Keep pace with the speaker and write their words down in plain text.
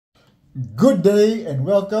Good day and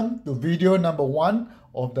welcome to video number 1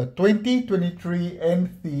 of the 2023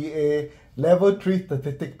 NCEA Level 3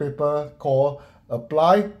 Statistic paper called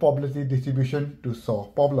Apply Probability Distribution to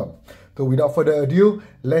Solve Problem. So without further ado,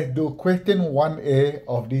 let's do question 1A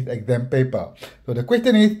of this exam paper. So the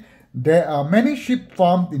question is, there are many sheep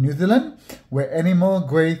farms in New Zealand where animals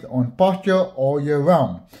graze on pasture all year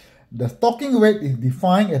round. The stocking rate is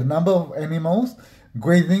defined as the number of animals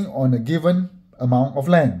grazing on a given amount of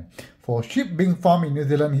land. For sheep being farmed in New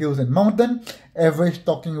Zealand hills and mountains, average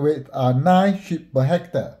stocking rates are 9 sheep per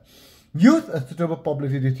hectare. Use a suitable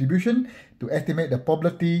probability distribution to estimate the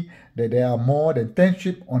probability that there are more than 10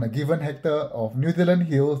 sheep on a given hectare of New Zealand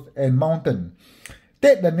hills and mountains.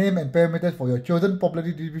 Take the name and parameters for your chosen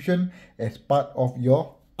probability distribution as part of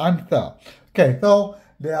your answer. Okay, so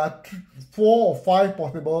there are 4 or 5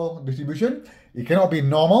 possible distributions. It cannot be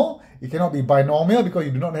normal, it cannot be binomial because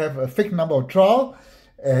you do not have a fixed number of trials,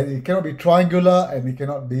 and it cannot be triangular, and it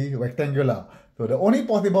cannot be rectangular. So the only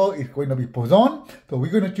possible is going to be Poisson. So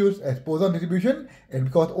we're going to choose as Poisson distribution, and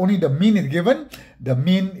because only the mean is given, the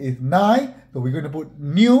mean is 9, so we're going to put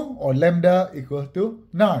nu or lambda equals to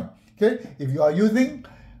 9. Okay, if you are using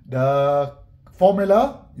the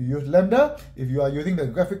formula, you use lambda. If you are using the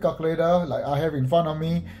graphic calculator like I have in front of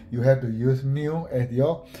me, you have to use nu as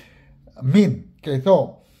your mean. Okay,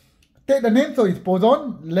 so take the name, so it's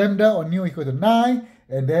Poisson, lambda or nu equal to 9,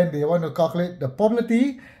 and then they want to calculate the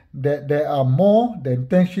probability that there are more than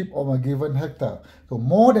 10 sheep on a given hectare. So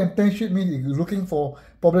more than 10 sheep means you're looking for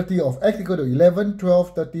probability of x equal to 11,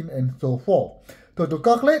 12, 13, and so forth. So to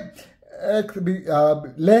calculate x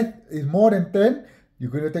less is more than 10,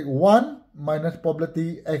 you're going to take 1 minus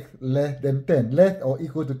probability x less than 10, less or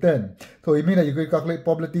equal to 10. So it means that you're going to calculate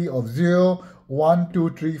probability of 0, 1, 2,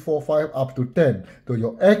 3, 4, 5 up to 10. So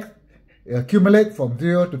your x accumulate from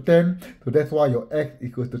 0 to 10, so that's why your x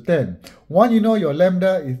equals to 10. Once you know your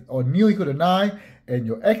lambda is or nu equal to 9 and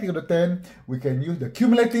your x equal to 10, we can use the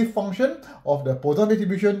cumulative function of the Poisson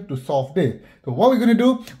distribution to solve this. So what we're going to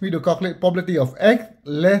do, we need to calculate probability of x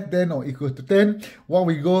less than or equals to 10. What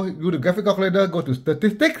we go to graphic calculator, go to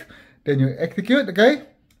statistics, then you execute, okay?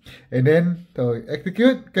 And then so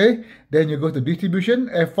execute, okay? Then you go to distribution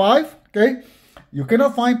F5, okay? You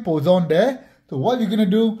cannot find Poisson there. So what we're going to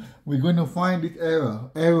do, we're going to find this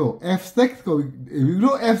arrow F6. So if you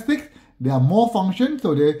do F6, there are more functions.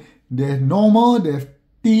 So there's normal, there's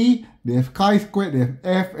T, there's chi-squared, there's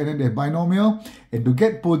F, and then there's binomial. And to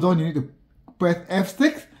get Poisson, you need to press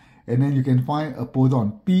F6, and then you can find a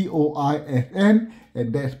Poisson, P-O-I-S-N,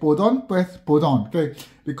 and that's Poisson, press Poisson. Okay,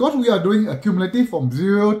 because we are doing a cumulative from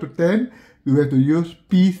 0 to 10, we have to use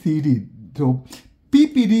PCD. So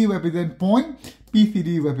PPD represents point,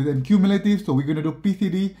 PCD represents cumulative, so we're going to do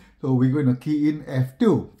PCD, so we're going to key in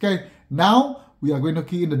F2. Okay, now we are going to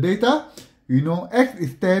key in the data. You know x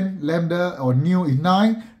is 10, lambda or nu is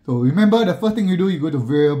 9. So remember, the first thing you do, you go to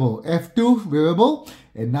variable, F2 variable,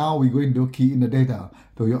 and now we're going to key in the data.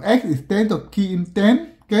 So your x is 10, so key in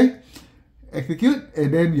 10, okay? Execute,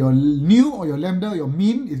 and then your nu or your lambda, your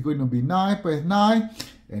mean is going to be 9, press 9,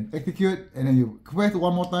 and execute, and then you press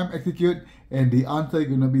one more time, execute, and the answer is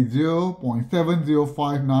going to be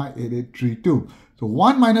 0.70598832. So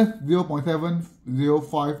 1 minus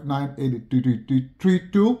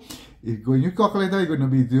 0.70598832 is going to calculator, is going to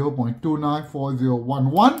be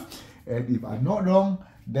 0.294011. And if I'm not wrong,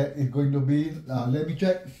 that is going to be, let me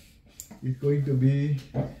check, it's going to be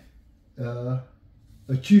a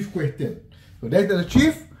chief question. So that's the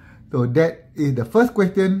chief. So that is the first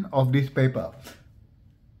question of this paper.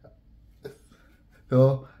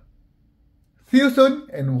 So see you soon,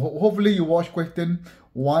 and hopefully you watch question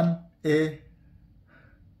 1A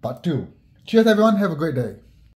part 2. Cheers everyone, have a great day.